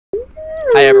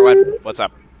Hi everyone, what's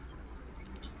up?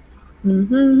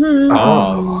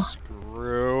 Oh.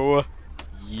 Screw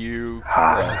you,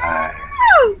 Chris. Hi.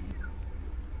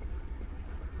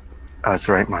 Oh, that's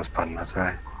right, mouse button, that's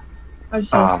right.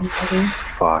 Oh,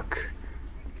 fuck.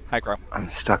 Hi, Crow. I'm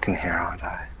stuck in here, aren't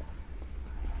I?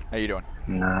 How you doing?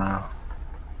 No.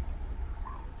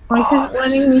 Why isn't it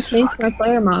letting me change my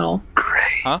player model?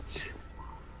 Great. Huh? It's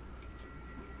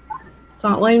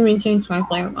not letting me change my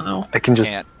player model. I can just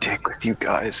Can't. dick with you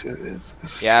guys. You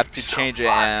have to change it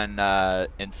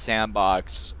in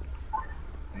Sandbox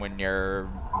when you're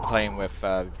playing with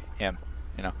him,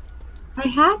 you know. I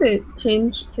have it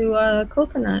changed to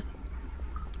coconut.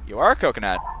 You are a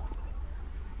coconut.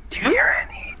 Do you hear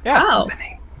any? Yeah, Oh.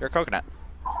 you're a coconut.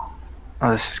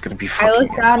 Oh, this is gonna be I fucking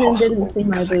looked out and impossible didn't see my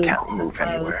because boobs. I can't move so I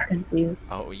was anywhere. confused.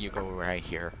 Oh, you go right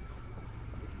here.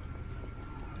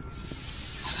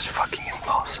 This is fucking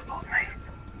impossible, mate.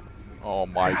 Oh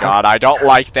my god, I don't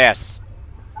like this.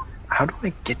 How do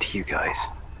I get to you guys?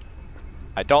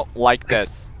 I don't like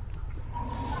this.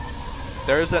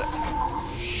 There's a...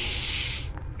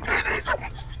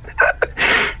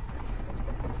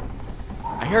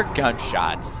 I hear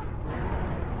gunshots.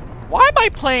 Why am I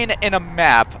playing in a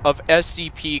map of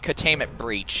SCP Containment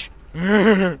Breach?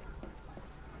 I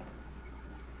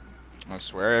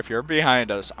swear, if you're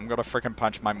behind us, I'm gonna freaking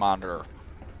punch my monitor.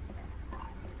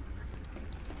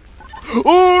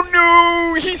 Oh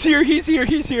no! He's here, he's here,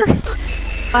 he's here!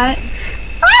 What?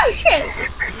 Oh shit!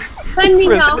 Send me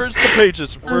Chris, now. where's the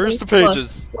pages? Where's the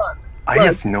pages? Look. I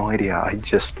have no idea. I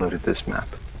just loaded this map.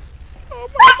 Oh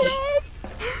my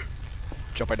god!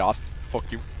 Jumping off.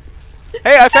 Fuck you.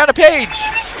 Hey, I found a page!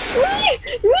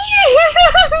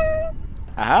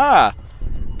 Aha!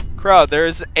 Crow,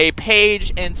 there's a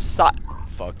page inside...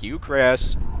 Fuck you,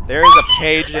 Chris. There's a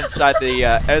page inside the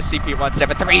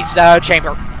SCP-173's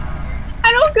chamber.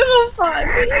 I don't give a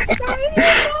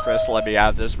fuck. Chris, let me out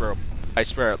of this room. I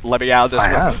swear, let me out of this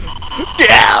room. Have.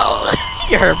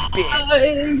 You're a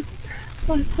bitch.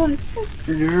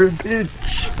 You're a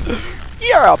bitch.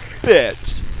 You're a bitch.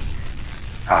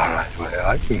 Alright, well,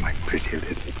 I can like pretty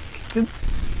little kid.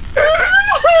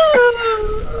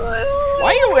 Why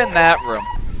are you in that room?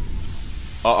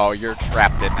 Uh-oh, you're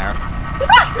trapped in there.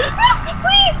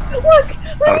 Please, look.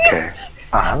 Okay,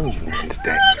 I'll need to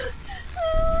dig.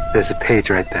 There's a page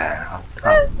right there.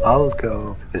 I'll go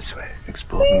over this way,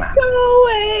 explore the map. Go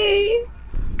away.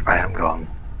 I am gone.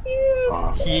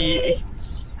 He...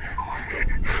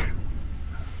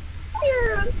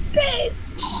 You're a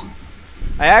bitch.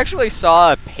 I actually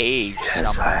saw a page Yes,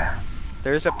 somewhere. I am.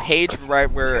 There's a page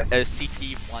right where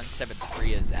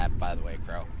SCP-173 is at, by the way,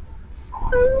 Crow.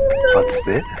 What's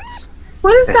this?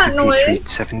 What is that noise?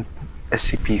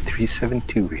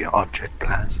 SCP-372, your object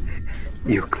class,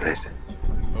 Euclid.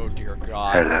 Oh dear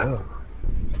god. Hello.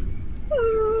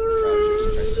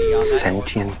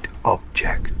 Sentient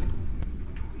object.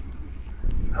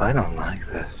 I don't like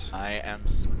this. I am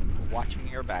watching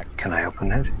your back. Can I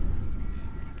open it?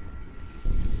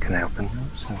 Can I open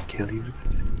this and kill you with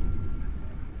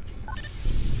it?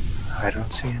 I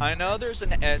don't see it. I know there's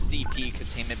an SCP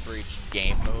Containment Breach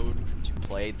game mode to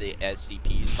play the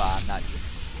SCPs, but I'm not...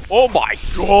 Oh my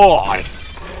god!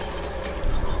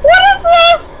 What is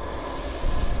this?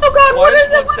 Oh god, Why what is is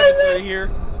it? What is 173 it? here?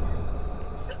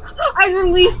 I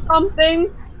released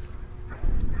something.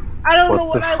 I don't know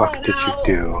What what the I fuck let did out.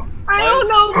 you do? I don't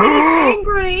know, but it's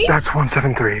angry. That's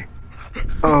 173.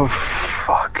 Oh,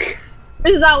 fuck.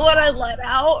 Is that what I let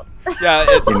out? Yeah,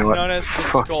 it's You know what? known as the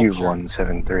Fuck sculpture. you,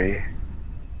 173.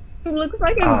 It looks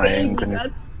like a I baby. am gonna-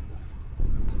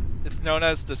 That's... It's known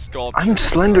as the sculpture. I'm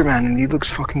Slender Man and he looks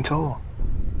fucking tall.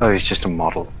 Oh, he's just a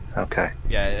model. Okay.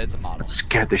 Yeah, it's a model. That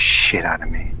scared the shit out of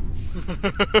me.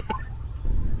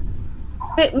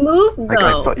 It moved though. Like,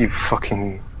 I thought you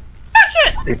fucking...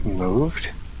 It moved?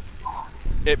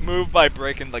 It moved by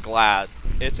breaking the glass.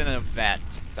 It's an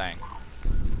event thing.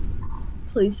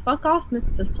 Please fuck off,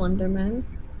 Mr. Slenderman.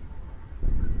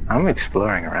 I'm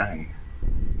exploring around.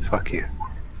 Fuck you.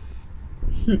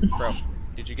 Bro,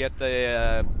 did you get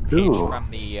the page Ooh. from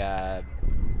the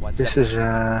This is,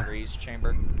 173's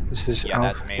chamber? This is... Yeah,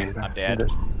 that's me. okay, I'm dead.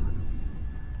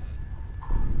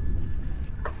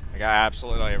 I got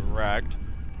absolutely wrecked.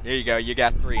 Here you go, you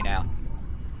got 3 now.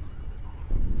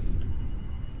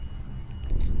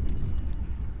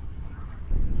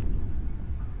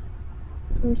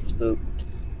 I'm spooked.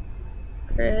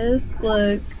 Chris,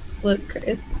 look,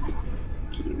 Chris.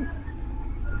 Cute.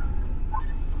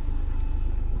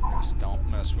 Just don't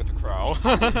mess with the crow.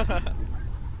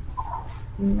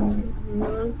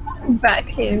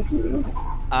 Backhand you.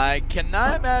 I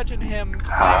cannot imagine him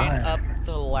climbing up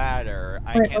the ladder.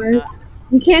 I Wait, cannot.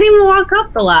 You can't even walk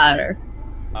up the ladder.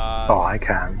 Oh, I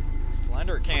can.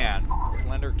 Slender can.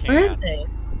 Slender can. Where is it?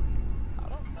 I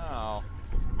don't know.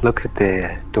 Look at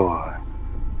the door.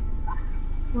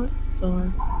 What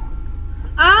door?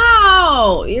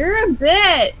 Oh, you're a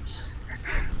bitch.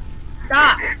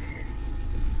 Stop.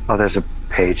 Oh, there's a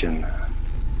page in the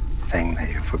thing that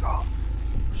you forgot.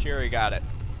 She already got it.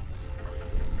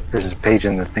 There's a page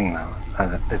in the thing though.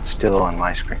 It's still on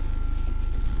my screen.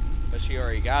 But she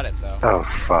already got it though. Oh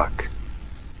fuck.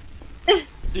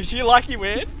 Did she lock you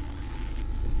in?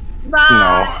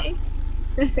 Bye.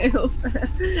 No.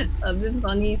 That'd been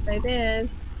funny if I did.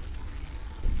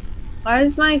 Why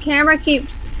does my camera keep...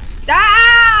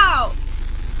 Stop!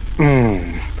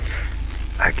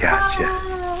 I gotcha.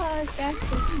 Ah,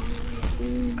 gotcha.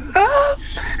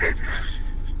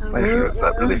 My favorite was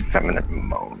that really feminine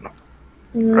moan.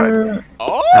 Right.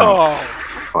 Oh!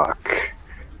 Fuck.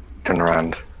 Turn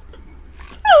around.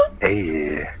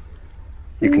 Hey.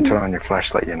 You can turn on your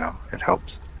flashlight, you know. It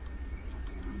helps.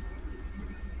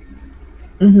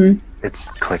 It's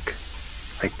click.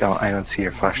 Like, I don't see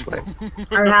your flashlight.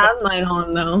 I have mine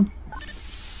on though.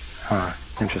 Huh.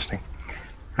 Interesting.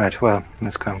 Right, well,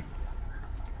 let's go.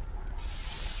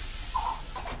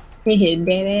 He hid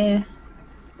that ass.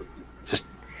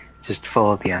 Just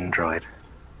follow the android.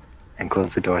 And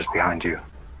close the doors behind you.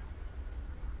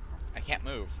 I can't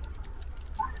move.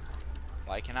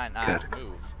 Why can I not Good.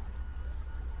 move?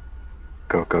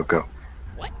 Go, go, go.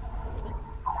 What?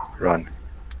 Run.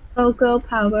 Go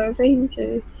Power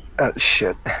Rangers. Oh,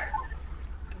 shit.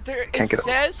 There, it Can't get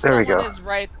says there we someone go. is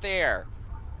right there.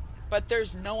 But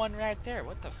there's no one right there.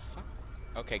 What the fuck?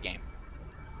 Okay, game.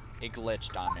 It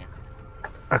glitched on me.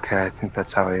 Okay, I think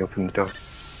that's how I opened the door.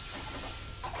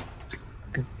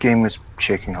 The game was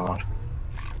shaking a lot.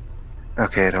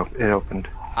 Okay, it opened.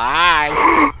 Hi!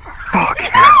 Fuck!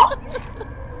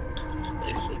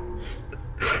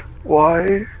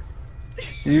 Why?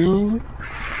 You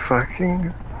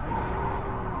fucking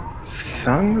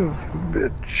son of a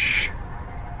bitch.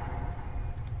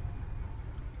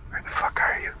 Where the fuck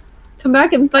are you? Come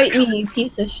back and fight me, you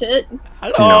piece of shit.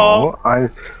 Hello! No,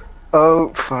 oh,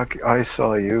 fuck, I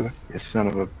saw you, you son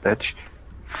of a bitch.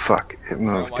 Fuck, it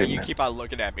moved, Why didn't you it? keep on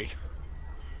looking at me?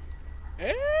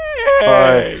 Hey!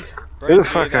 Why? Bring Who the me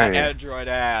fuck that are you? android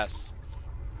ass.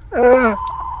 Uh,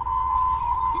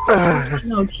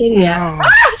 No, kitty ass. no.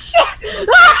 Ah, shit!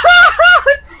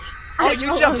 Oh, I you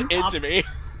fell jumped on top- into me.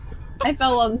 I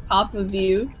fell on top of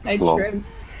you. I Lol. tripped.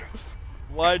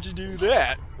 Why'd you do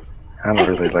that? I don't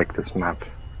really like this map.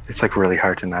 It's like really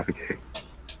hard to navigate.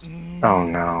 Oh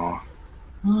no.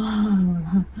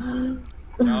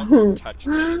 Don't touch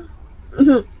me.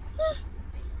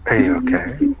 Are you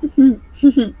okay?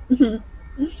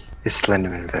 Is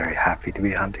Slenderman very happy to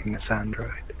be hunting this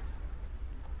android?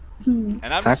 And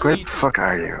I'm a Zach, where the CT. fuck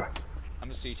are you? I'm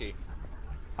a CT.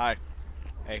 Hi.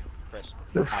 Hey, Chris.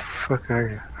 The Hi. fuck are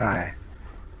you? Hi.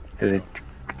 Is it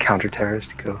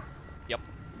counter-terrorist kill? Yep.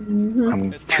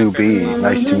 I'm It's my 2B. favorite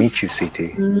Nice to meet you,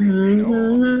 CT.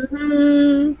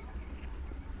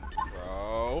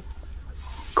 Bro.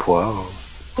 Quo.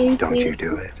 Don't you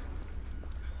do it.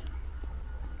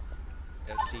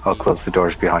 SCP. I'll close the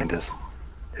doors behind us.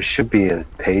 There should be a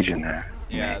page in there.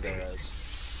 Yeah, Maybe. there is.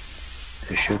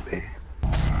 There should be.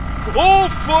 Oh,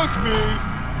 fuck me!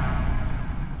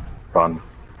 Run.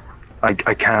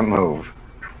 I can't move.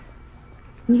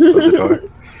 Close the door.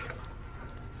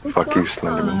 Fuck you,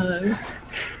 Slenderman.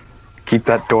 Keep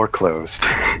that door closed.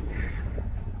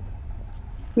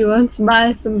 You want to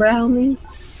buy some brownies?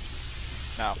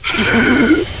 No.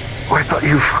 Oh, I thought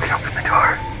you fucking opened the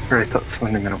door. Or I thought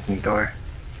Slenderman opened the door.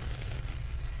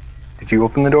 Did you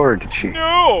open the door or did she?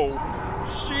 No!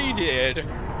 She did.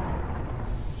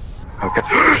 Okay.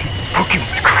 Fucking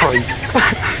Christ.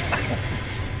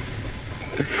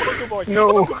 I'm a good boy. No.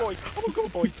 I'm a good boy. I'm a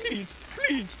good boy. Please.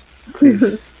 Please.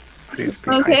 Please. Please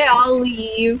be Okay, nice. I'll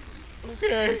leave.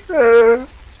 Okay. You're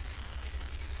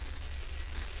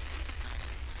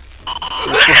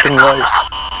fucking right.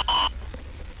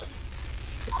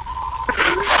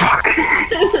 Fuck.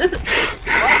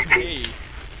 Fuck me.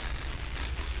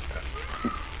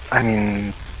 I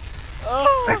mean,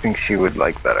 Oh. I think she would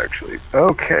like that actually.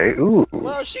 Okay, ooh.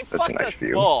 Well, she That's a fucked nice us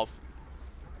view. both.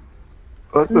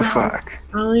 What the fuck?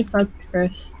 I only fucked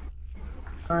Chris.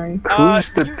 Sorry.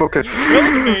 Who's the you fucking...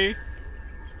 killed me.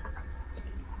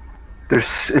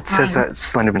 It says that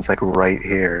Slenderman's like right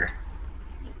here.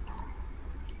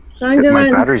 Slenderman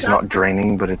My battery's not sucks.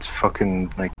 draining, but it's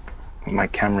fucking like my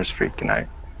camera's freaking out.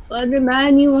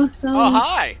 Slenderman, you want some? Oh,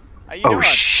 hi. How you Oh doing?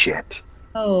 shit.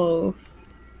 Oh.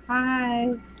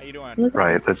 Hi. How you doing? Look,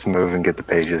 Right, let's move and get the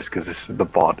pages because the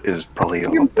bot is probably a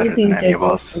you're lot better than breathing any of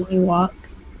jiggles us. when you walk.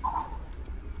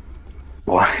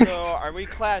 What? So, are we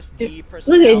Class D Look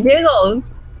personnel? at Jiggles.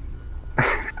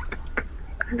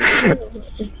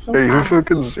 It's so Are you hot.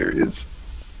 fucking serious?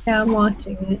 Yeah, I'm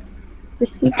watching it.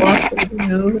 Just keep watching, you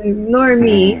know. Ignore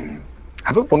me.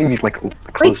 How about one of you like Wait,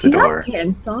 close the you door? have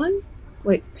pants on?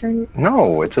 Wait, turn.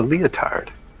 No, it's a leotard.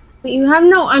 Wait, you have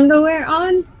no underwear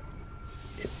on?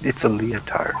 It's a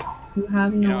leotard. You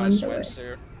have You no know, a underwear.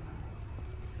 swimsuit.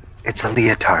 It's a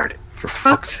leotard. For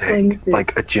fuck's sake, swimsuit.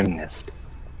 like a gymnast.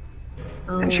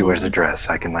 And she wears a dress.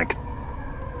 I can like.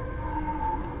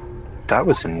 That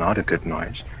was not a good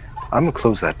noise. I'm gonna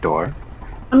close that door.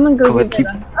 I'm gonna go Pull it, give keep-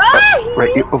 it a.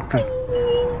 Right, you open.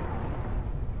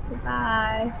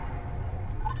 Goodbye.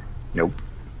 Nope.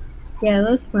 Yeah,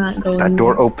 let's not go in That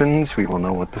door there. opens, we will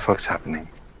know what the fuck's happening.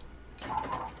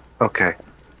 Okay.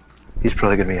 He's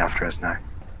probably gonna be after us now.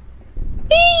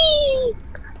 Whee!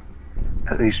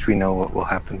 At least we know what will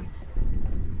happen.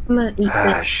 I'm gonna eat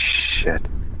Ah, this. shit.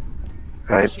 Is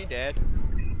Right? she dead?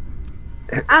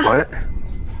 Ah. What?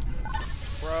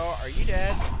 Bro, are you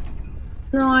dead?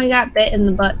 No, I got bit in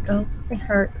the butt though. It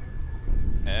hurt.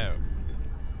 Oh.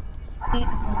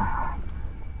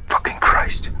 Fucking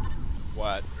Christ.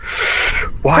 What?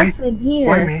 Why? What's in here?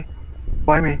 Why me?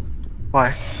 Why me? Why?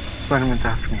 Slenderman's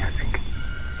after me, I think.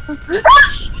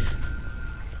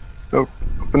 Oh,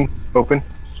 open.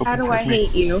 How do I sesame.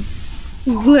 hate you?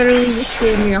 You literally just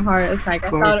gave me a heart attack. I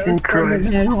thought it was Fucking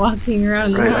Christ. Slenderman walking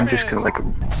around the Right, house. I'm just gonna like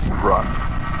run.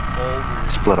 Oh,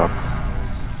 Split up.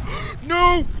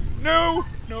 No! No!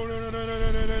 No, no, no, no, no,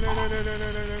 no, no, no, no, no, no, no,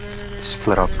 no, no,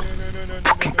 Split up.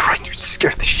 Fucking Christ, you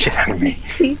scared the shit out of me.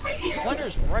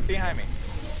 Slender's right behind me.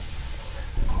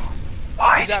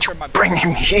 Why He's did after you my bring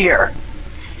him here?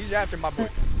 He's after my boy.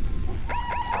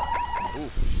 Ooh.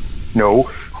 No.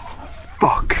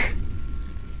 Fuck.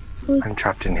 I'm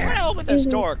trapped in Try here. to open this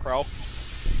door, Crow.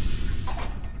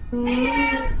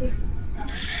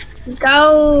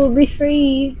 Go, be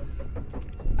free.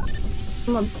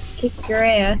 I'm gonna kick your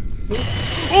ass.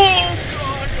 Oh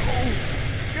god,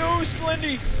 no! No,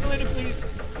 Slendy! Slender, please.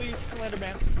 Please,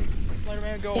 Slenderman.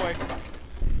 Slenderman, go away.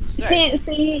 You Stay. can't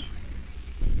see.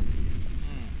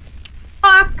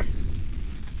 Fuck.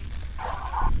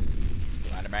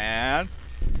 Slenderman.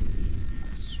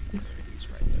 I swear he's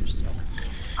right there still.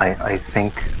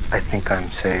 I think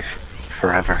I'm safe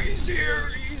forever. He's here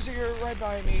right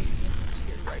by me. He's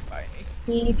here right by me.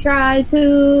 He tried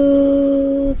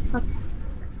to. Fuck.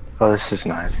 Oh, this is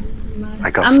nice.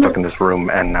 I got I'm stuck in this room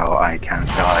and now I can't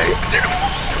die.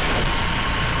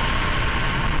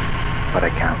 But I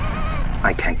can't.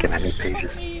 I can't get any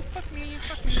pages. Fuck me, fuck me,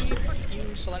 fuck me, fuck you,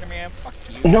 Slenderman, fuck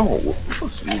you. No!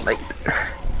 Fuck me, like...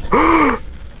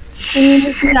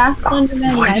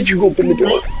 Slenderman. Why did you open the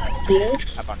door?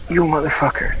 Have fun. You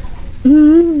motherfucker.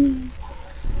 Mm.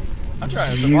 I'm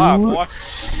trying to survive, You boy.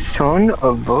 son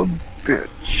of a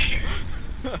bitch.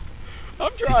 I'm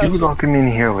Did trying you to lock him in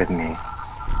here with me?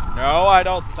 No, I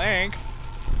don't think.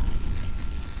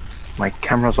 My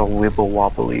camera's all wibble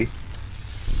wobbly.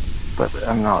 But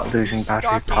I'm not losing He's battery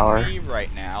stalking power. me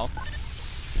right now.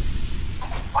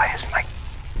 Why is my...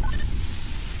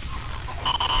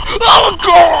 Oh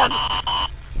god!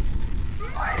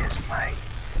 Why is my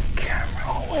camera...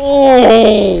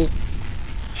 Oh!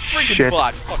 Freaking Shit.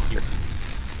 bot, fuck you.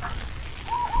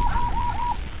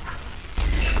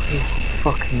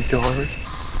 Fucking door.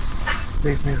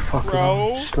 Leave me the fuck Bro,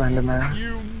 alone, Slenderman.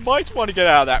 You might want to get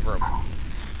out of that room.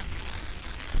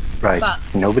 Right, Fuck.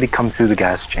 nobody come through the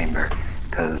gas chamber,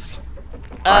 because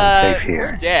I'm safe We're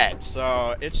here. dead,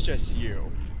 so it's just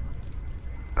you.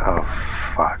 Oh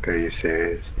fuck, are you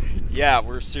serious? Yeah,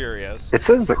 we're serious. It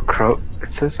says that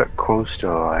Crow's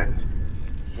still alive.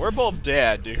 We're both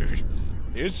dead, dude.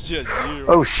 It's just you.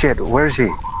 Oh shit, where's he?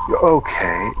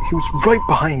 Okay, he was right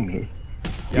behind me.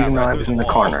 Yeah, Even though right I through was the in the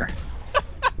wall. corner.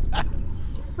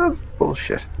 That's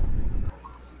bullshit.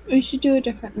 We should do a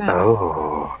different map.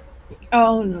 Oh,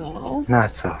 Oh no.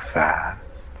 not so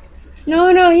fast. No,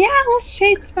 yeah, let's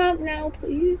change the map now,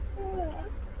 please.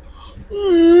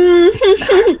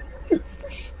 Mm.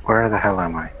 Where the hell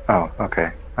am I? Oh, okay.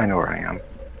 I know where I am.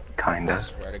 I Kinda.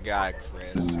 swear to God,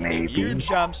 Chris. Maybe. If you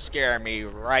jump scare me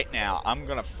right now, I'm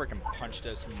gonna freaking punch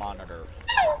this monitor.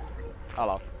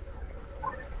 Hello.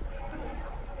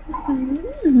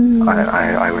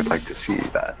 I would like to see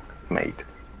that, mate.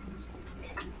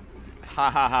 Ha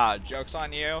ha ha. Joke's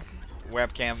on you.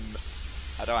 Webcam.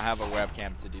 I don't have a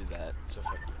webcam to do that, so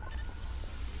fuck you.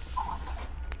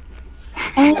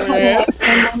 Chris,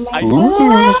 I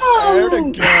swear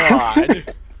to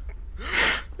God.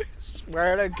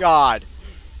 swear to God.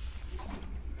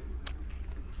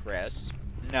 Chris.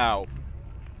 No.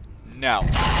 No.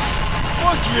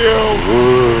 Fuck you!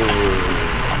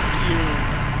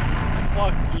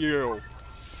 Fuck you.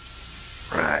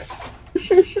 Right.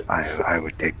 I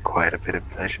would take quite a bit of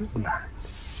pleasure in that.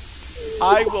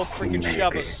 I will freaking Maybe.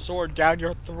 shove a sword down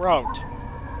your throat.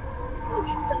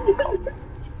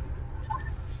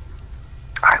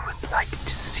 I would like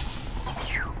to see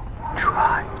you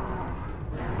try.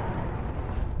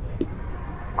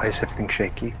 Why is everything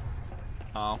shaky?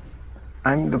 Oh.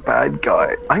 I'm the bad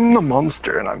guy. I'm the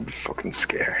monster and I'm fucking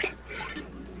scared.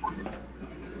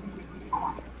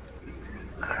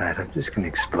 Alright, I'm just gonna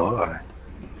explore.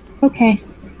 Okay.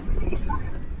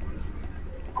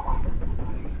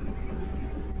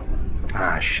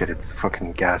 Ah shit, it's the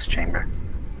fucking gas chamber.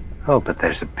 Oh, but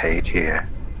there's a page here.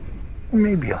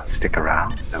 Maybe I'll stick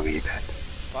around a wee bit.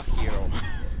 Fuck you.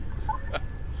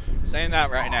 Saying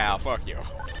that right now, fuck you.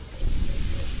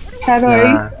 Shadow, are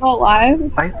you still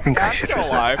alive? I think Yeah, I I'm should still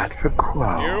reserve alive. that for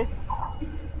Quo. You?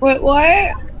 Wait,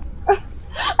 what?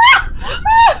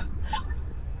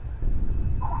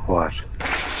 What?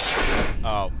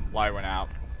 Oh, light went out.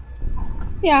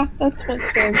 Yeah, that's what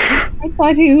scared me. I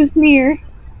thought he was near.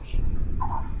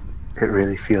 It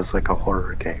really feels like a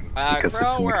horror game because Crow,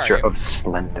 it's a where are mixture you? of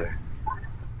Slender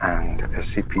and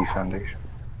SCP Foundation.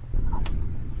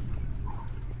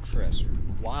 Chris,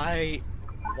 why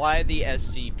the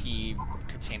SCP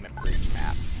containment breach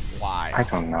map? Why? I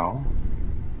don't know.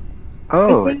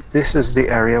 Oh, this is the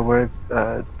area where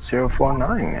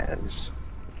 049 is.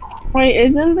 Wait,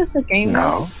 isn't this a game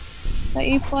No. that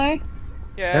you play?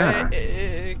 Yeah, Yeah.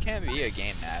 it can be a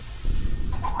game map.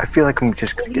 I feel like I'm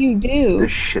just What gonna do you get do? the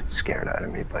shit scared out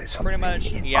of me by something. Pretty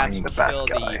much, you have I'm to the bad kill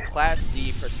guy. the Class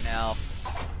D personnel,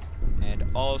 and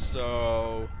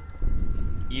also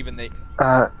even the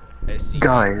SCP.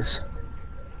 Guys,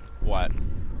 What?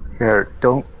 here,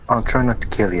 I'll try not to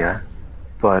kill you,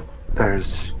 but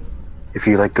if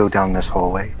you like go down this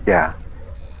hallway, yeah,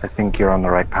 I think you're on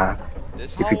the right path.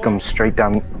 This If you hallway? come straight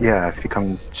down, if you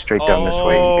come straight down this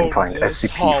way, you can find this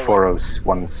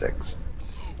SCP-4016.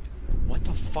 What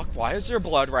the fuck? Why is there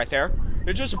blood right there?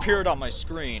 It just appeared on my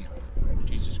screen.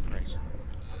 Jesus Christ.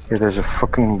 Yeah, there's a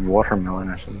fucking watermelon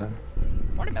or something.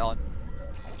 Watermelon.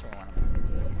 What's a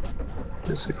watermelon?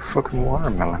 There's a fucking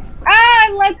watermelon. Ah,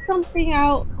 I let something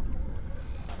out.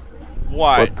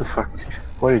 What? What the fuck?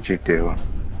 What did you do?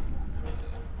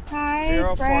 Hi,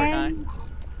 049. friend.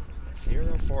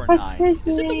 049. What's his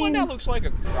Is it the one name? that looks like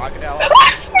a crocodile?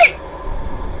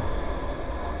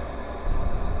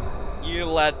 You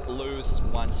let loose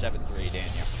 173, didn't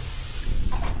you?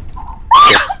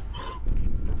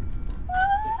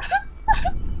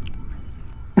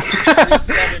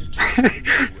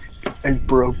 372. I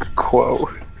broke Quo.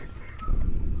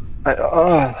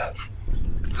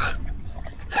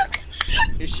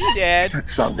 Is she dead? It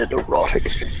sounded erotic.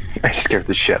 I scared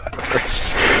the shit out of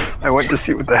her. I went to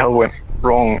see what the hell went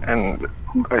wrong, and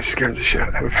I scared the shit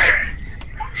out of her.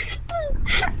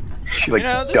 She like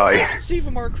This died. place is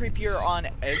even more creepier on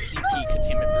SCP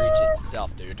Containment Breach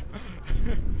itself, dude.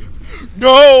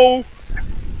 No!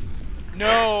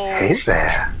 No! Hey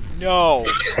there. No!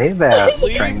 Hey there,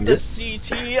 Leave the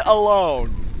stranger. CT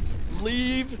alone!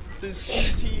 Leave the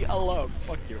CT alone.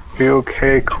 Fuck you. You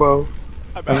okay, Quo?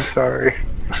 I'm I'm out. sorry.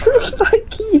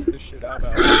 Fuck you. Fuck this shit, I'm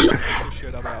out. Fuck this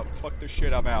shit, I'm out. Fuck this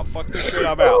shit, I'm out. Fuck this shit,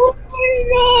 I'm out. Oh my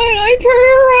god, I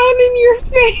turned around in your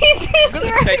face. I'm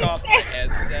gonna take off my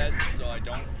headset so I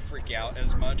don't freak out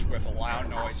as much with a loud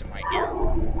noise in my ear.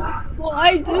 Well,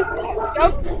 I just got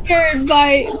jump scared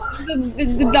by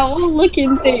the doll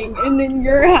looking thing, and then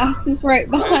your ass is right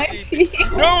behind me.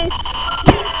 No!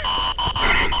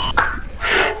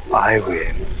 I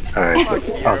win. Alright,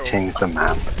 Fuck I'll you. change the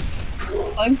map.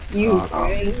 Fuck you, Oh, no.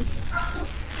 friend.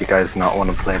 Do you guys not want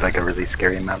to play like a really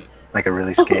scary map? Like a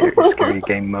really scary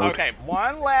game mode? Okay,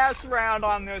 one last round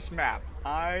on this map.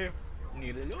 I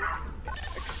need a little back.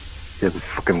 You're the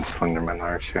fucking Slenderman,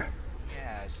 aren't you?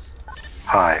 Yes.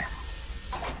 Hi.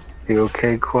 You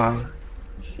okay, Quo?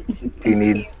 Do you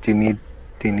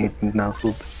need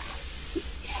nuzzled?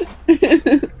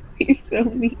 He's so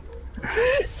mean.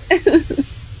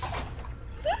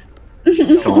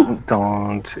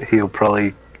 Don't. He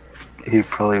probably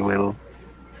will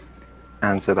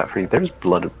answer that for you. There's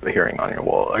blood appearing on your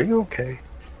wall. Are you okay?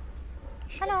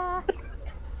 Hello.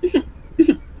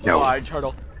 No. Mine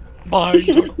turtle. Mine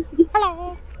turtle.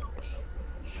 Hello.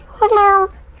 Hello.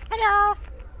 Hello.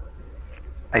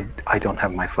 I don't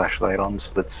have my flashlight on,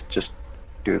 so let's just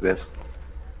do this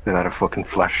without a fucking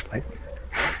flashlight.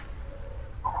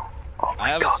 Oh I my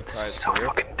have a god, this is surprise so for you.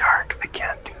 fucking dark. I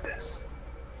can't do this.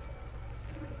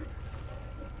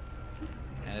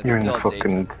 And it's You're in the still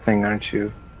fucking thing, aren't you?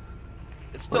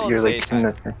 It's still You're like in daytime.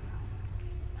 the thing.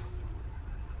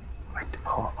 Wait,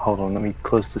 hold on, let me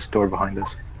close this door behind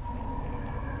us.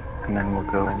 And then we'll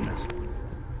go in this.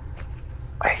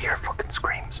 I hear fucking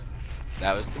screams.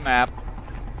 That was the map.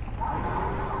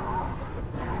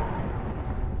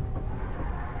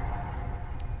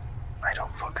 I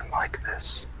don't fucking like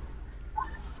this.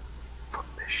 Fuck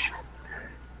this shit.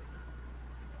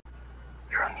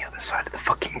 You're on the other side of the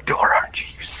fucking door, aren't you,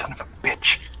 you son of a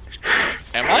bitch?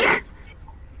 Am I?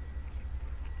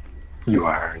 You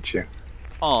are, aren't you?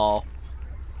 Oh.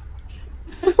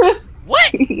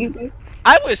 What?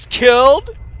 I was killed?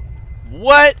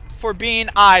 What for being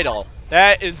idle?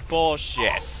 That is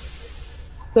bullshit.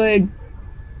 Good.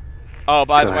 Oh,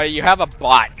 by the Good. way, you have a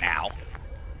bot now.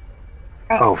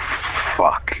 Oh,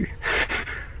 fuck.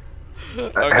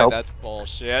 Okay, Help. that's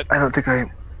bullshit. I don't think I...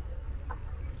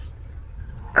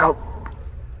 Help.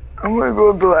 I'm gonna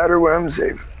go up the ladder where I'm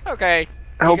safe. Okay,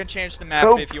 Help. you can change the map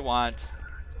Help. if you want.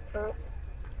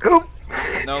 Help.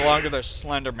 No longer the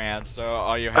Slender Man, so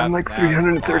all you have I'm like now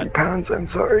 330 is the pounds, I'm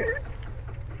sorry.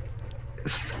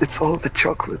 It's all the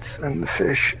chocolates and the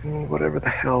fish and whatever the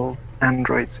hell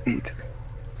androids eat.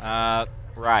 bot.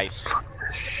 Rice. Fuck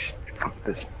this shit.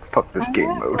 Fuck this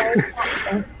game mode.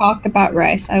 Talk about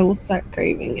rice. I will start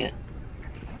craving it.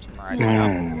 Some rice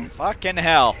now. Fucking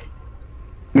hell.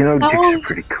 You know, dicks are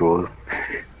pretty cool.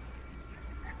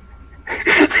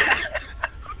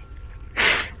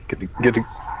 Get a...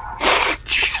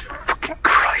 Jesus fucking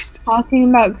Christ. Talking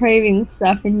about craving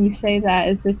stuff and you say that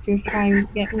as if you're trying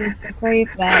to get me to crave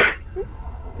that.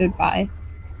 Goodbye.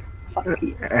 Fuck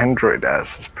you. Android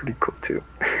ass is pretty cool too.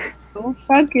 Go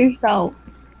fuck yourself.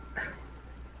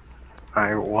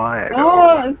 Why?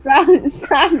 Oh,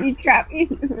 stop, you trapped me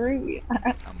in the room.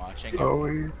 I'm watching.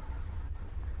 Sorry.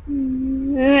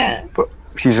 Yeah. But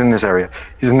he's in this area.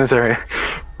 He's in this area.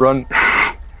 Run.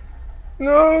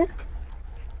 No.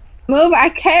 Move, I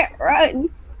can't run.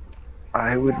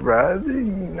 I would rather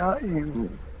not you.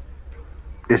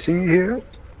 Is he here?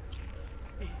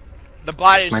 The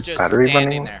bot Is is my just battery standing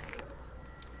running? there.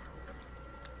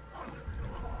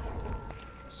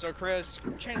 So, Chris,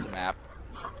 change the map.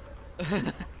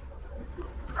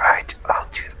 Right, I'll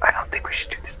do. I don't think we should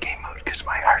do this game mode because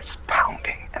my heart's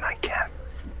pounding and I can't.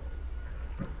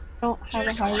 Don't have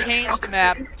Just a heart. change the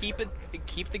map. Keep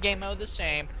the game mode the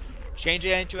same. Change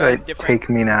it into a Right, different. take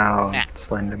me now, map.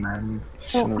 Slender Man,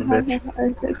 son of Don't a have bitch. a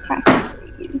heart attack,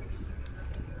 please.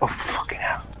 Oh fucking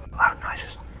hell! Loud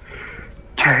noises.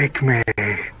 Take me.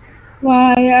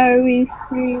 Why are we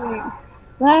screaming?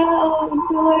 Loud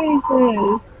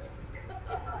noises.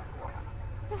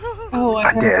 Oh,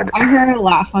 I heard her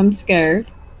laugh. I'm scared.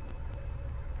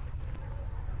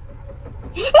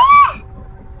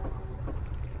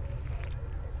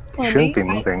 You shouldn't be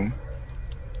moving.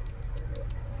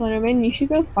 Slenderman, you should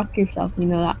go fuck yourself. You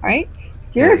know that, right?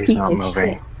 You're Yeah, a he's piece not of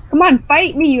moving. shit. Come on,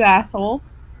 fight me, you asshole.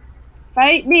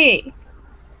 Fight me.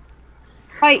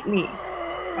 Fight me.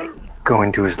 Fight me. Go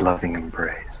into his loving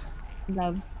embrace.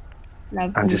 Love.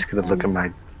 I'm just gonna look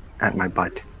at my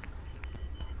butt,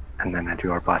 and then at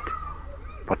your butt.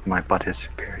 But my butt is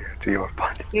superior to your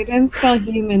butt. You didn't spell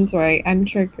humans right. I'm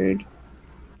triggered.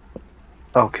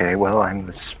 Okay, well I'm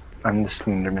the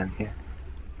Slenderman here.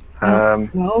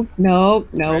 Nope.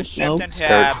 Press Shift and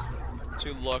Tab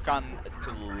to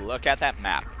look at that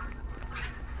map.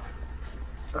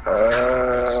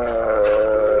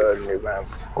 New map.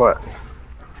 What?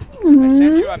 I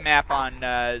sent you a map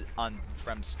on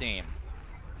from Steam.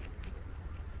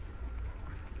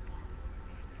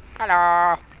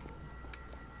 Hello.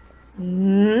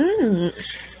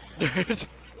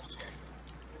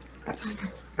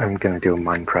 I'm gonna do a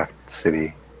Minecraft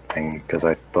city thing because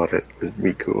I thought it would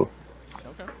be cool.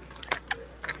 Okay.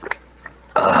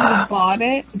 You bought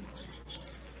it?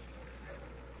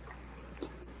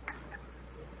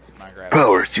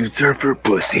 Power suits are for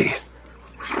pussies.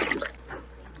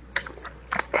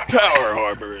 Power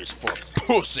Harbor is for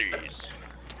pussies.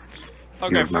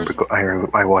 Okay, You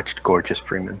remember? I watched Gorgeous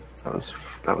Freeman.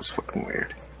 That was fucking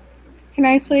weird. Can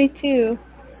I play too?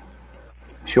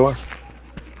 Sure.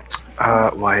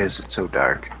 Why is it so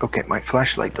dark? Okay, my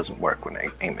flashlight doesn't work when I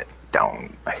aim it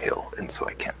down a hill, and so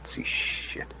I can't see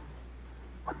shit.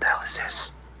 What the hell is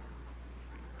this?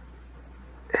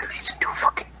 It leads into a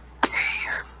fucking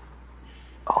cave.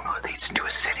 Oh no, it leads into a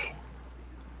city.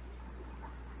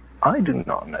 I do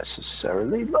not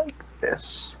necessarily like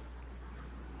this.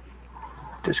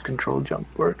 Does control jump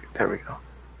work? There we go.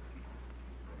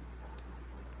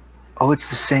 Oh, it's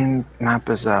the same map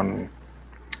as the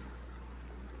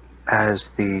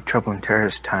Trouble in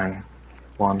Terrorist Town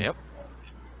one. Yep.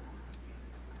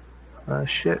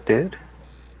 Shit, dude.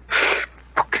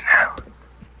 Fucking hell.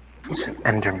 He's an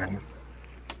Enderman.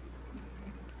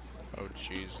 Oh,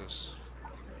 Jesus.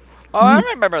 Oh, I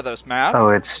remember this map. Oh,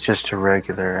 it's just a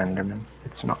regular Enderman.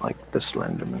 It's not like the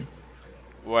Slenderman.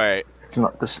 Wait. It's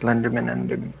not the Slenderman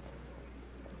Enderman.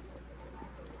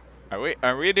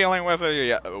 Are we dealing with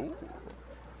a... Ooh.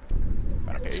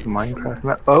 Found a It's a page. Minecraft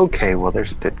map. Okay, well,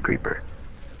 there's a dead creeper.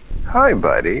 Hi,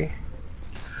 buddy.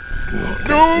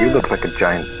 No! You look like a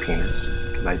giant penis.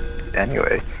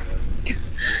 Anyway.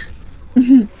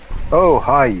 Oh,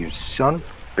 hi, you son of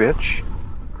a bitch.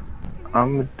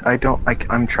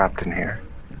 I'm trapped in here.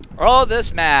 Oh,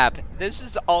 this map. This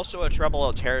is also a Trouble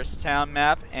at Terrorist Town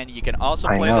map, and you can also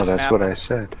play I know, this that's map. what I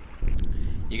said.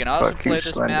 You can also Fuck you, play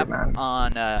this map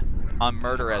Slenderman. on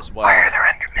Murder as well. Why are there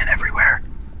Endermen everywhere?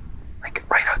 Like,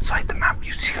 right outside the map,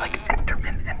 you see, like,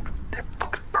 Endermen, and their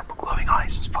fucking purple glowing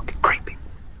eyes. It's fucking creepy.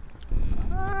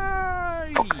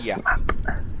 Focus Yeah. the map.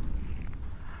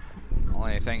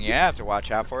 Only thing you have to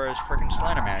watch out for is freaking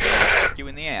Slenderman. He's gonna kick you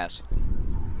in the ass.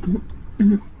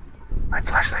 My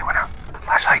flashlight went out.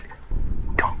 Flashlight!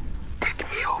 Don't take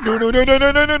me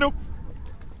over. No.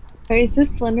 Wait, is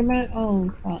this Slenderman?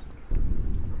 Oh, fuck.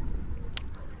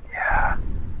 Yeah.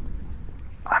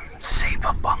 I'm safe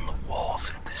up on the walls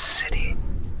of the city.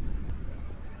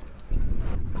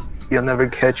 You'll never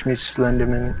catch me,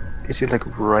 Slenderman. Is he like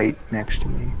right next to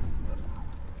me?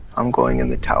 I'm going in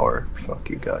the tower. Fuck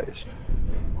you guys.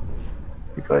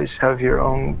 You guys have your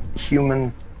own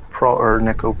human or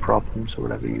Neko problems or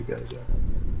whatever you guys are.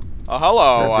 Oh,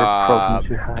 hello, Whatever problems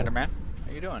you have. Enderman.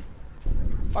 How you doing?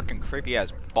 Fucking creepy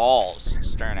ass balls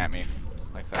staring at me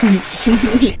like that.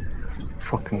 Oh, shit.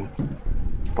 Fucking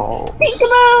balls.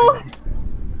 Peekaboo!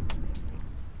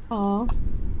 Aw.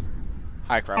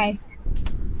 Hi, Crow. Hi.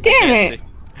 Damn it!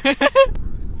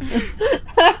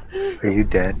 Are you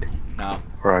dead? No.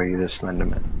 Or are you the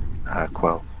Slenderman?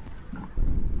 Quill.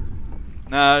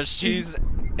 No, she's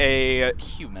a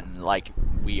human like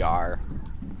we are.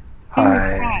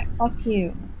 Hi. Fuck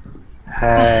you.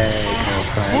 Hey,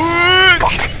 girlfriend.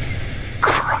 Fuck!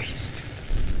 Christ.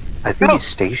 I think he's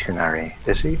stationary.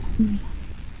 Is he?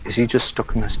 Is he just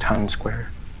stuck in this town square?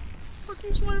 Fuck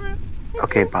you, Slenderman.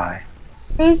 Okay, bye.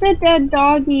 There's a dead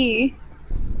doggy.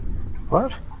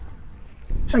 What?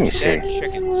 Let me see. Dead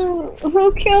chickens.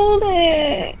 Who killed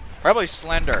it? Probably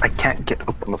Slender. I can't get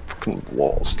up on the fucking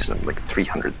walls because I'm like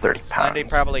 330 pounds. Slendy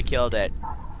probably killed it.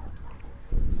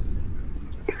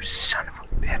 You son of a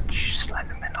bitch,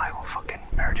 Slenderman. I will fucking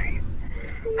murder you.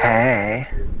 Hey.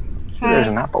 There's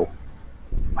an apple.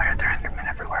 Why are there Endermen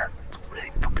everywhere? It's really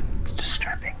fucking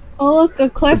disturbing. Oh look, a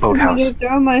cliff for me boathouse. to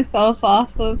throw myself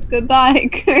off of. Goodbye,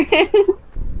 Chris.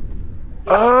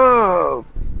 Oh,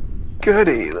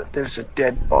 goody. There's a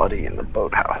dead body in the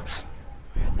boathouse.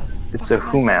 It's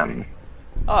a human.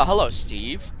 Oh, hello,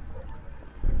 Steve.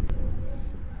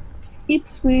 Keep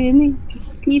swimming,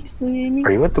 just keep swimming.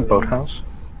 Are you at the boathouse?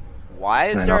 Why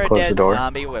is Can I there not a close the dead door?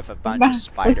 zombie with a bunch Right of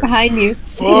spiders? behind you.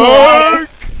 Fuck!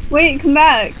 Wait, come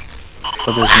back.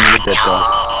 Oh, there's another dead dog.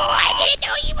 I didn't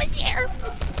know he was here.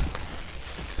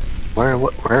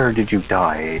 Where did you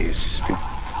die, you stupid?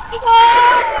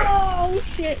 Oh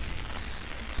shit.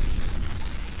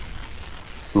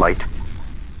 Light.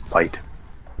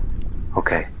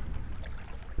 Okay.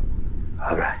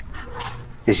 Alright.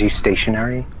 Is he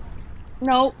stationary?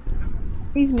 Nope.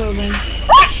 He's moving.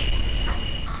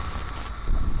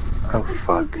 Oh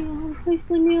fuck. Please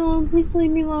leave me alone. Please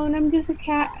leave me alone. I'm just a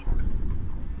cat.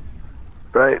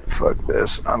 Right, fuck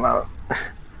this. I'm out.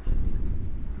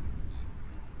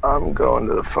 I'm going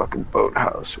to the fucking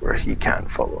boathouse where he can't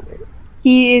follow me.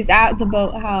 He is at the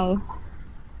boathouse.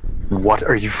 What?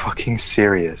 Are you fucking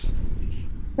serious?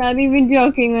 Not even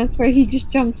joking. That's where he just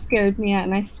jump scared me at,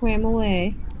 and I swam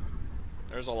away.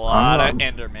 There's a lot of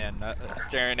Endermen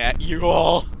staring at you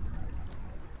all.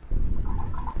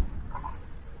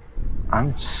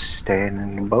 I'm staying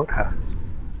in the boathouse.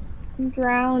 I'm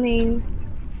drowning.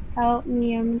 Help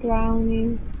me, I'm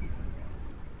drowning.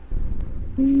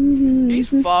 He's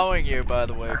following you, by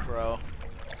the way, Crow.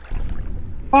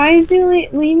 Why is he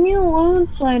leave me alone,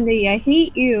 Slendy? I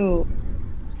hate you.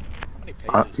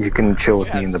 How many pages? You can chill with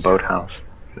You me have in the 0. boathouse.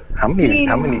 How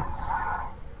many?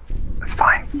 It's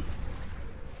fine.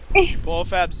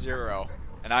 Both have 0,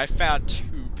 and I found 2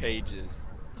 pages.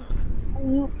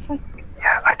 Oh, fuck.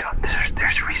 Yeah, I don't.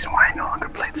 There's a reason why I no longer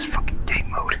play this fucking game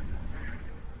mode.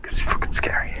 Cause it's fucking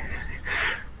scary.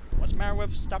 What's the matter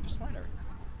with Stop a Slender?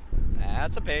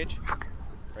 That's a page.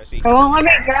 Press E. I won't let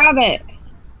me grab it.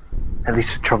 At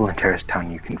least with Trouble in Terrorist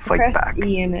Town, you can fight Press back,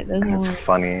 E and it doesn't and it's work.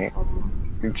 funny.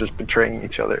 You're just betraying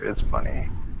each other. It's funny.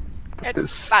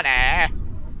 It's funny.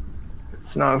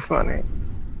 It's not funny.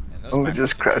 In this I'm map,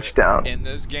 just you can crouch down. In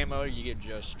this game mode, you can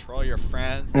just troll your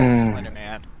friends like Slender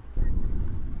Man.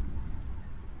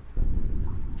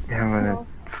 Yeah, I'm gonna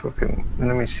fucking.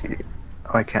 Let me see.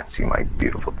 Oh, I can't see my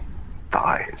beautiful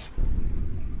thighs.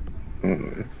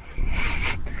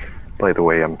 By the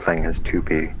way, I'm playing as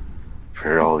 2B.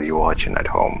 For all you watching at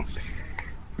home.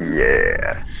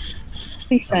 Yeah.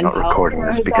 I'm not recording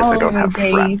this because I don't have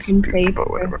frap speed, but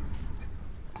whatever.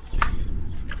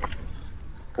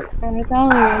 There's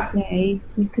only a day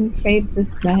you can save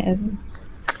this man.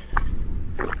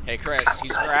 Hey Chris,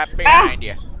 he's right behind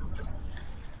you.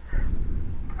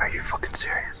 Are you fucking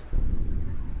serious?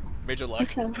 Major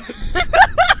luck.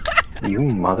 You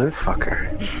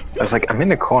motherfucker. I was like, I'm in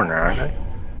the corner, aren't I?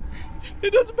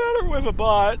 It doesn't matter with a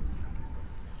bot.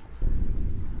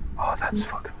 Oh, that's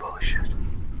fucking bullshit.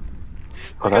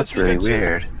 Oh, Because that's really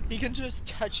weird. He can just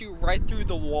touch you right through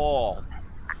the wall.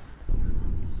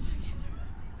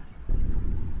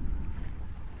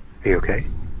 Are you okay?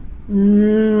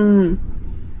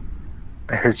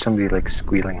 I heard somebody like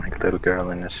squealing like a little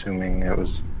girl and assuming it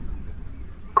was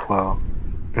Quo.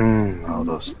 Oh,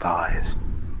 those thighs.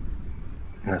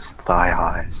 And those thigh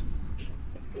highs.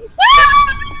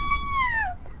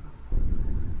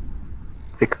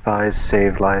 Thick thighs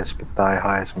save lives, but thigh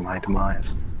highs are my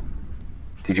demise.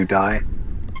 Did you die?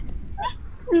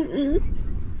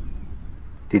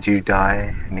 Did you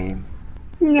die and he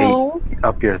No. ate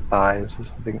up your thighs or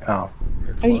something? Oh.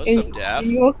 You're close of death. Are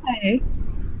you okay?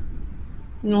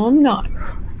 No, I'm not.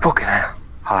 Fucking hell.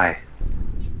 Hi.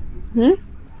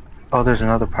 Oh, there's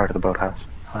another part of the boathouse.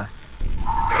 Hi.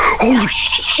 Holy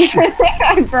shit!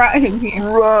 I brought him here.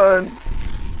 Run!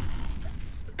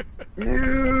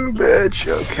 You bitch.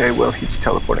 Okay, well he's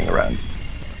teleporting around.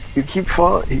 You keep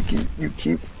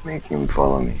making him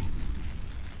follow me.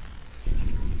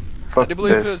 Fuck I do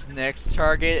believe this. his next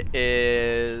target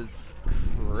is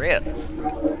Chris.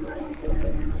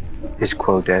 Is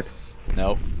Quo dead?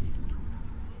 No.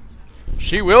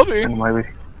 She will be. And why would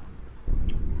he?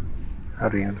 How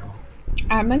do you know?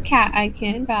 I'm a cat. I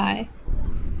can't die.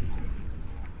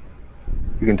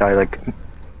 You can die like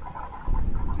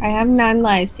I have 9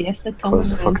 lives. Yes, I told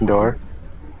close the fucking door.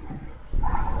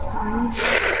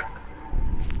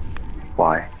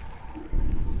 Why?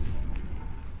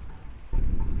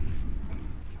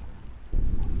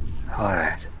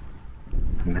 Alright.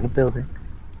 I'm in a building.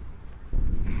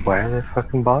 Where are their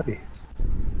fucking bodies?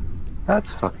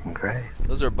 That's fucking great.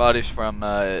 Those are bodies from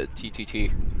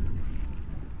TTT.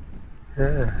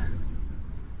 Yeah.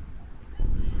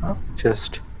 I'll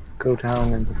just go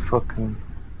down in the fucking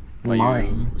While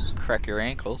mines. you crack your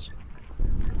ankles.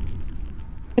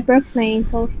 I broke my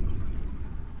ankles.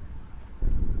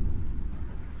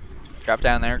 Drop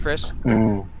down there, Chris.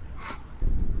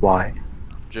 Why?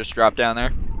 Just drop down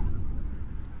there.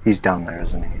 He's down there,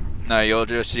 isn't he? No, you'll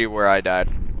just see where I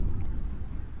died.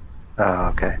 Oh,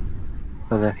 okay.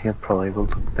 So then he probably will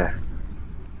look there.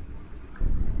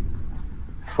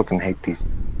 I fucking hate these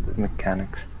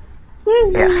mechanics.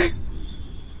 Yeah.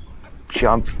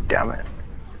 Jump, damn it.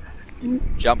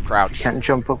 Jump, crouch. Can't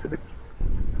jump over the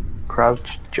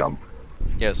crouch, jump.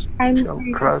 Yes.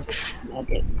 Jump, crouch.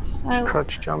 Nuggets.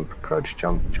 Crouch, jump, crouch,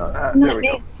 jump, jump. There we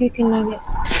go. Chicken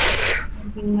nuggets.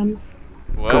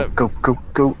 What? Go.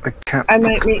 I can't. I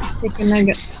might make chicken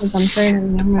nuggets because I'm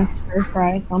training. I'm gonna stir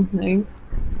fry something.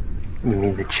 You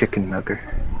mean the chicken nugget?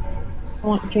 I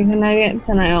want chicken nuggets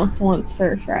and I also want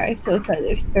stir fry. So it's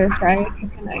either stir fry or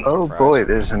chicken nuggets. Oh boy,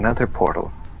 there's another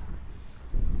portal.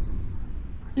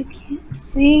 I can't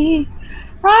see.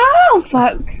 Oh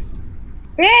fuck,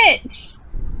 bitch!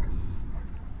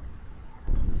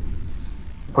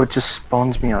 Oh, it just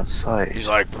spawns me outside. He's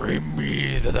like, bring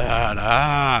me that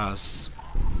ass.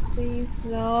 Please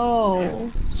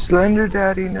no. Slender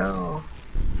Daddy, no.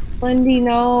 Slendy,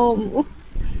 no.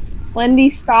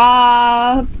 Slendy,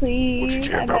 stop, please.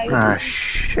 Ah,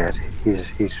 shit.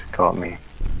 He's got me.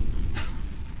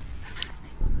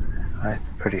 I'm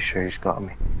pretty sure he's got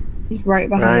me. He's right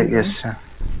behind Right, you. yes.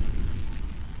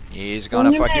 He's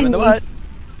gonna fuck you in the butt.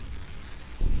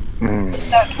 Is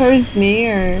that towards me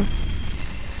or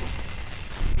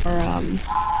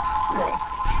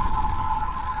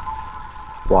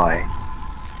Why?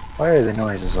 Why are the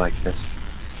noises like this?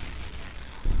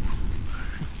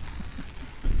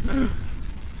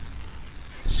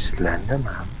 Slender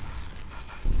man,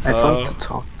 I want to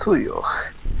talk to you.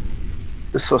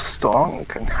 You're so strong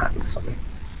and handsome.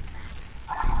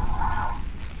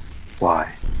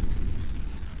 Why?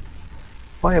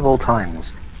 Why of all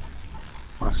times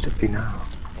must it be now?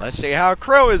 Let's see how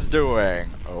Crow is doing.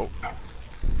 Oh.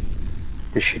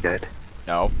 Is she dead?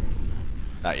 No.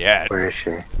 Not yet. Where is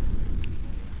she?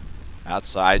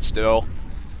 Outside still.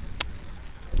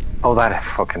 Oh, that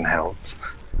fucking helps.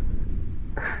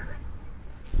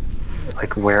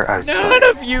 Like, where outside?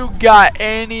 None of you got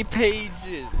any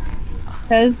pages.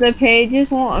 Because the pages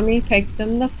won't let me pick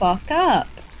them the fuck up.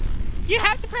 You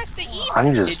have to press the E I'm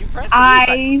button. just- Did you press the E button?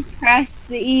 I pressed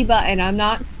the E button. I'm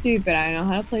not stupid. I know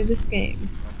how to play this game.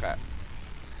 Okay.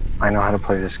 I know how to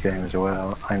play this game as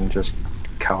well. I'm just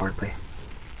cowardly.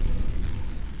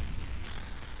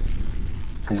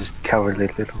 I'm just a cowardly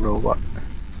little robot.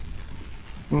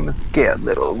 I'm a scared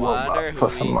little I wonder robot. who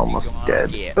Plus, I'm he's almost gonna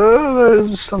dead. get. Oh,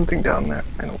 there's something down there.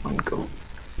 I don't want to go.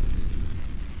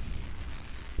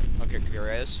 Okay,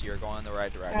 Chris, you're going the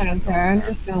right direction. I don't care. I'm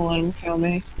just gonna let him kill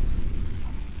me.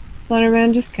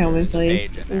 Slenderman, just kill me, There's a please.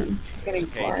 page in there. It's getting There's a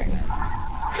page in boring. there.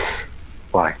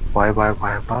 Why? Why?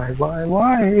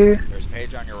 There's a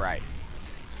page on your right.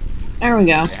 There we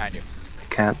go. Behind you. I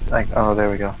can't. Oh, there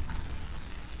we go.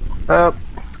 Oh,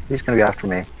 he's gonna be after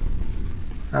me.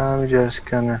 I'm just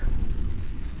gonna.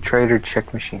 Trader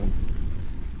check machine.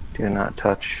 Do not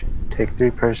touch. Take 3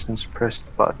 persons. Press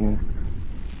the button.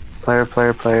 Player.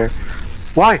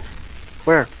 Why?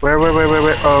 Where?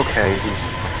 Okay, he's.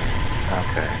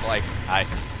 Okay. It's like, hi.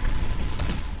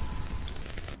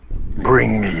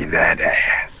 Bring me that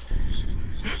ass.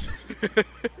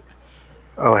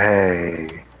 Oh,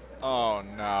 hey. Oh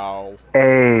no.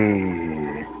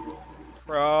 Hey.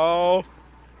 Bro.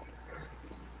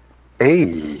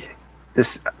 Hey.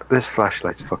 This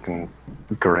flashlight's fucking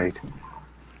great.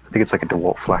 I think it's like a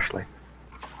DeWalt flashlight.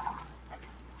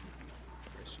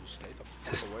 Chris, you stay the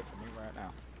fuck Just- away from me right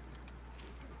now.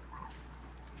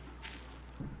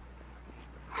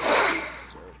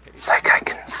 It's like I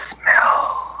can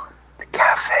smell the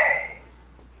cafe.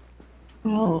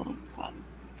 Oh, God.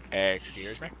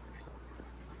 Excuse me?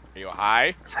 Are you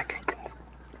high? It's like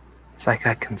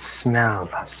I can smell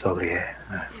La Solier.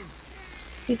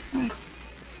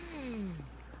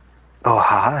 Oh,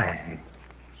 hi.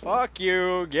 Fuck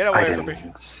you. Get I away from me.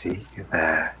 didn't see you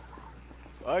there.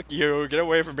 Fuck you. Get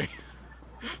away from me.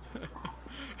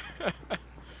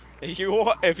 If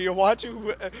you want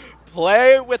to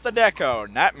play with the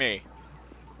deco, not me.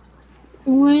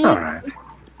 What? Alright.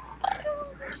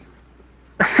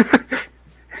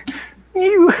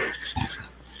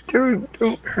 You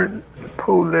don't hurt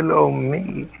poor little old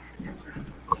me.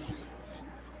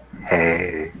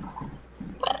 Hey.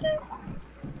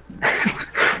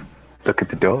 Look at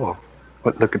the door.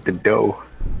 What? Look at the door.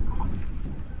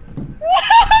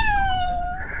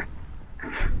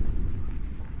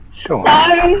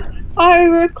 Don't. Sorry,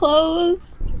 we're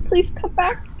closed. Please come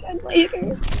back again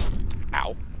later.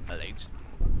 Ow. My legs.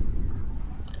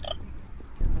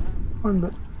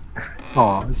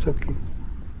 Oh, it's so cute.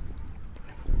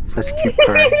 Such cute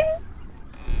purring.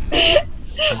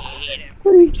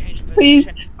 Please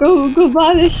go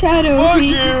by the shadow. Fuck He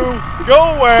you! Go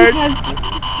away!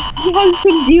 has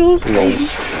some deals. He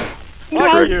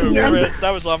Fuck has you, some- Chris.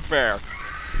 That was unfair.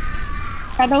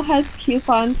 Shadow has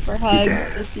coupons for hugs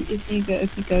Yeah. if you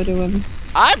go to him.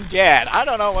 I'm dead. I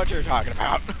don't know what you're talking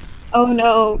about. Oh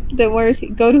no, don't worry.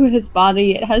 Go to his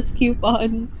body. It has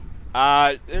coupons.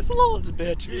 It's a little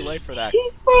bit too late for that.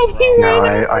 He's probably Bro. No,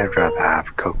 right. I'd rather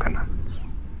have coconuts.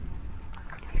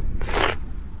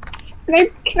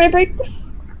 Can I break this?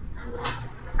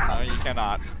 No, you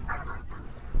cannot.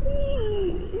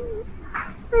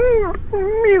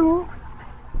 Mew.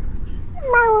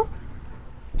 Meow.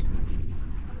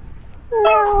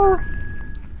 Meow.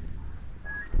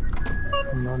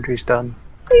 Laundry's done.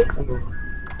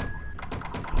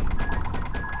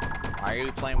 Why are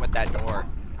you playing with that door?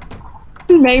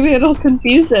 Maybe it'll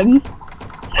confuse him.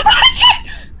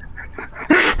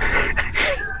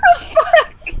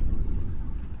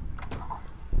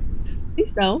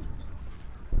 Please no.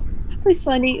 Please,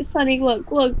 Sunny, look,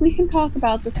 we can talk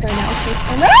about this right now.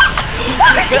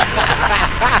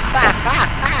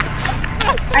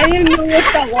 I didn't know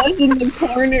what that was in the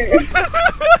corner.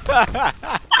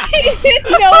 I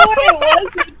didn't know what it was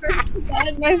at first. I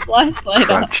had my flashlight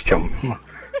on. Crouch jump.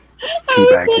 I was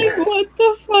like, what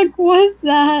the fuck was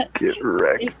that? Get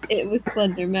wrecked. It was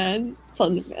Slenderman.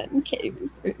 Slenderman came.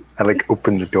 I like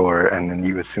opened the door and then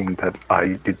you assumed that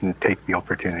I didn't take the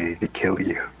opportunity to kill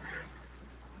you.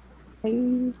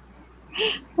 Who's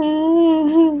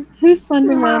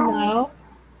Slenderman now?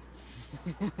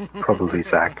 Probably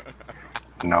Zach.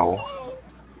 No.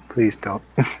 Please don't.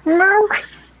 No.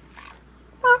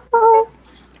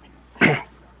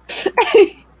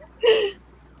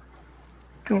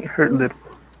 Don't hurt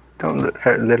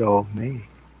little old me.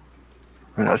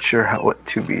 I'm not sure what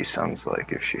 2B sounds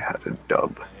like if she had a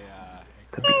dub.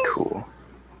 That'd be cool.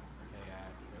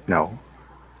 No.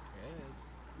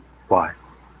 Why?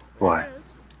 Why?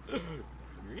 Yes.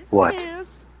 What?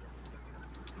 Yes.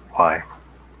 Why?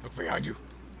 Look behind you.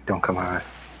 Don't come out.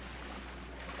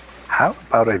 How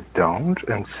about I don't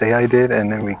and say I did, and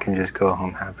then we can just go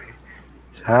home happy.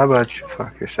 So how about you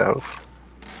fuck yourself?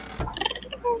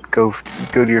 Go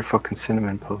to your fucking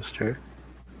cinnamon poster.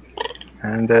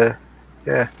 And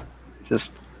yeah,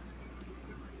 just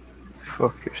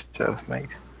fuck yourself,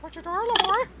 mate. What's your door, little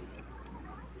boy?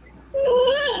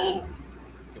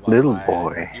 Little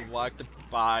boy. You walked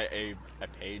by a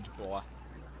page boy.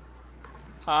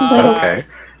 Hi. Okay.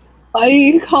 Why do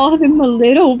you call him a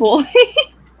little boy?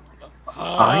 I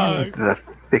Hi. am the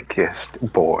thickest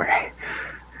boy.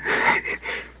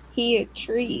 He a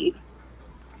tree.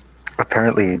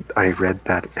 Apparently, I read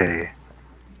that a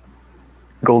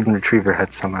golden retriever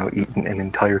had somehow eaten an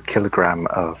entire kilogram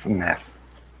of meth.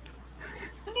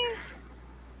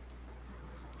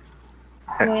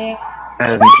 Where?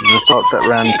 And the thought that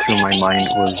ran through my mind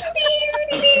was, in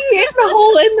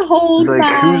the hole, was like,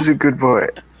 man. who's a good boy?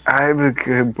 I'm a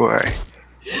good boy.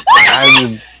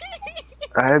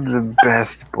 I'm the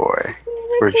best boy.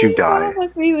 Where'd you die?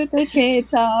 Fuck me with the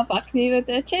chainsaw. Fuck me with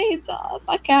the chainsaw.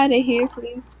 Fuck out of here,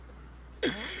 please.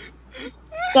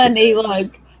 Sunday,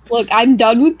 look, I'm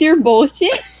done with your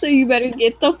bullshit, so you better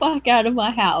get the fuck out of my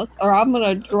house, or I'm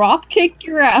gonna drop kick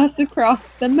your ass across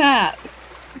the map.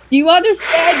 Do you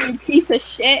understand, you piece of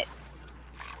shit?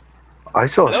 I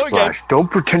saw a Hello splash. again. Don't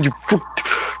pretend you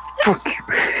fuck you.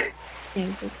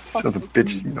 Yeah, Son of a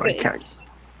bitch, you know I can't.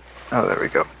 Oh, there we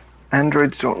go.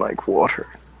 Androids don't like water.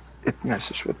 It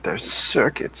messes with their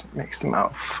circuits, makes them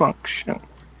malfunction.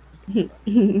 I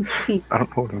don't know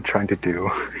what I'm trying to do.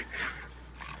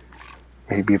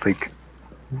 Maybe like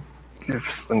give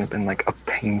Slender been like a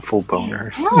painful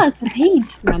boner. Oh, it's a page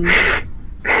number.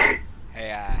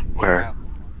 Hey, Where?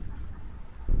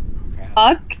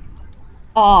 Fuck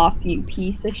off, you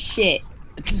piece of shit.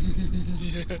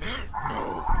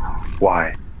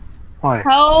 Why? Why?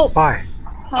 Help! Why?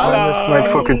 Help! That's my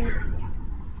fucking.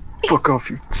 Fuck off,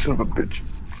 you son of a bitch.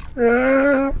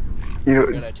 You know,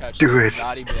 gonna touch do the it.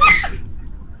 naughty bits.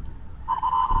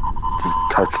 Just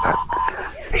touch that.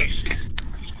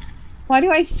 Why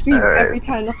do I scream Alright. every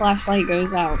time the flashlight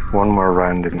goes out? One more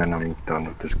round and then I'm done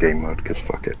with this game mode, cause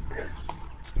fuck it.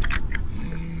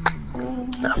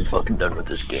 I'm fucking done with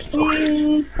this game mode.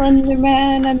 Please, Slender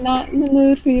Man, I'm not in the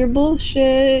mood for your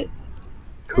bullshit.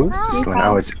 Who's the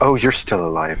Slender? Oh, you're still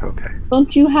alive, okay.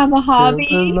 Don't you have a hobby?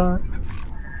 Still alive.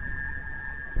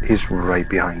 He's right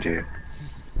behind you.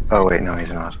 Oh wait, no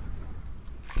he's not.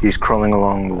 He's crawling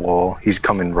along the wall. He's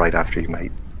coming right after you,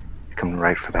 mate. He's coming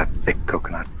right for that thick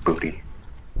coconut booty.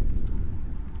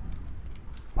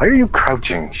 Why are you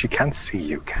crouching? She can't see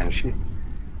you, can she?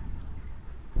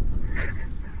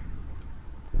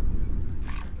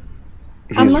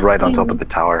 He's Unless right on top he's- of the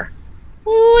tower.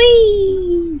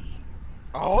 Whee!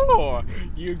 Oh,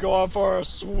 you going for a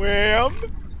swim?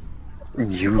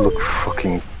 You look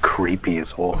fucking creepy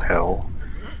as all hell.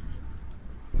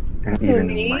 And Who, even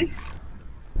me? like,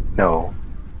 no,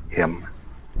 him.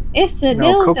 It's a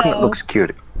No, dildo. Coconut looks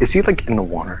cute. Is he like in the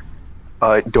water?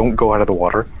 Don't go out of the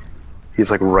water.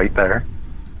 He's like right there.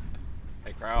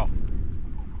 Hey, Crow.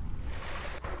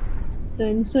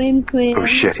 Swim, swim, swim. Oh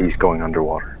shit, he's going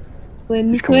underwater. Swim,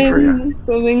 he's coming for swim.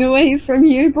 Swimming away from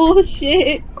your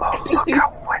bullshit. Oh, look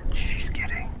how wet she's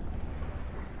getting.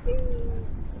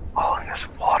 All in this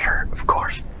water, of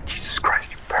course. Jesus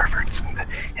Christ, you perverts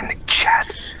in the chat.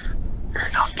 Or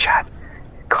not chat.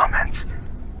 Comments.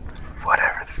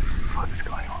 Whatever the fuck is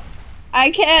going on.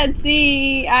 I can't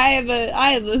see. I'm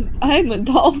a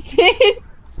dolphin.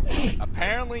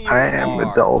 Apparently you I am a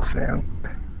are. dolphin.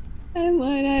 And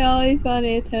when I always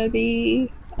wanted to be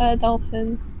a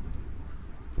dolphin.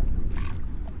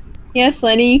 Yes,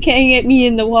 Lenny, you can't get me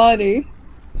in the water.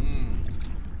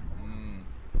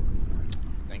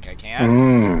 Think I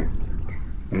can?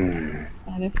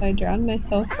 And if I drown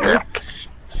myself first.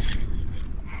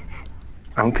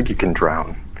 I don't think you can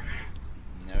drown.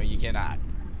 No, you cannot.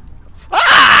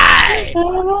 Hi!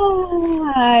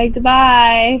 Bye.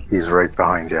 Goodbye. He's right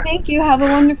behind you. Thank you. Have a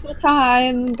wonderful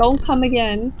time. Don't come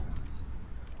again.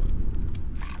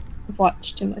 I've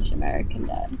watched too much American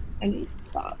Dad. I need to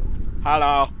stop.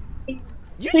 Hello.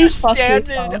 You Please just fuck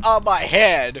standing yourself. on my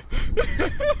head.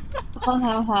 Ha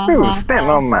ha ha. Who's standing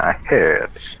on my head?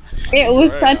 It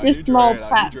was such a Need your small head,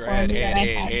 platform head, that I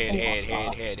head, had head, to head, walk head,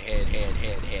 off. head, head, head,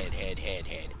 head, head, head, head,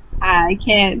 head. I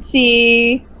can't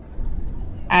see.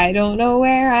 I don't know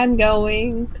where I'm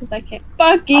going because I can't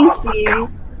fucking see. Look how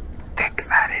thick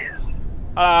that is.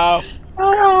 Hello.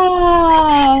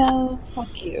 Oh,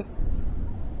 fuck you.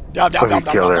 Dum, dum, Oh, you dum,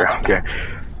 dum, killed dum, her. dum, dum.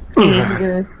 Okay.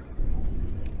 Anger.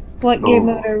 What game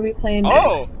Oh. mode are we playing?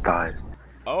 Oh! Guys,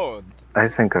 Oh. I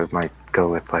think I might go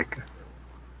with like,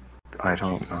 I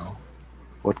don't know.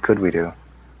 What could we do?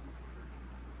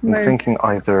 I'm Murder. thinking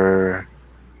either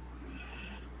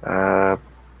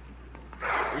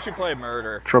We should play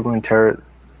murder. Trouble in Terror.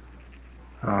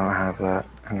 I don't have that,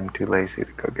 and I'm too lazy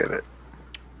to go get it.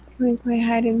 Can we play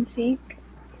hide and seek?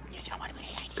 Yes, I want to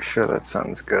play. Sure, that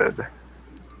sounds good.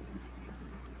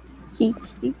 Seek.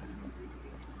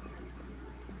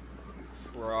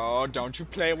 Bro, don't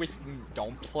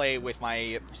play with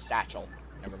my satchel.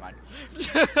 Never mind.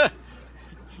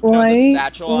 You know the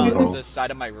satchel on the side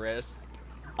of my wrist?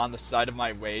 On the side of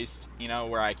my waist? You know,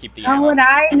 where I keep the How ammo? would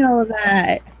I know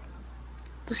that?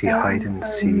 See, hide and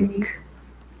seek.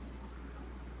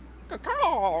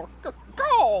 Go!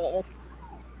 Go!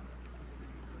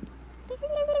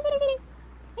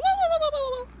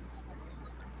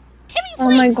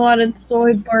 Oh my god, it's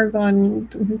Zoidberg on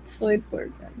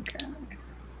track.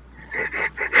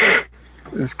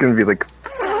 It's gonna be like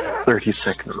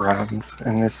 30-second rounds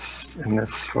in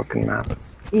this fucking map.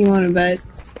 You wanna bet?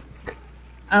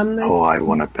 Oh, I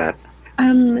wanna bet.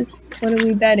 What are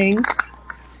we betting?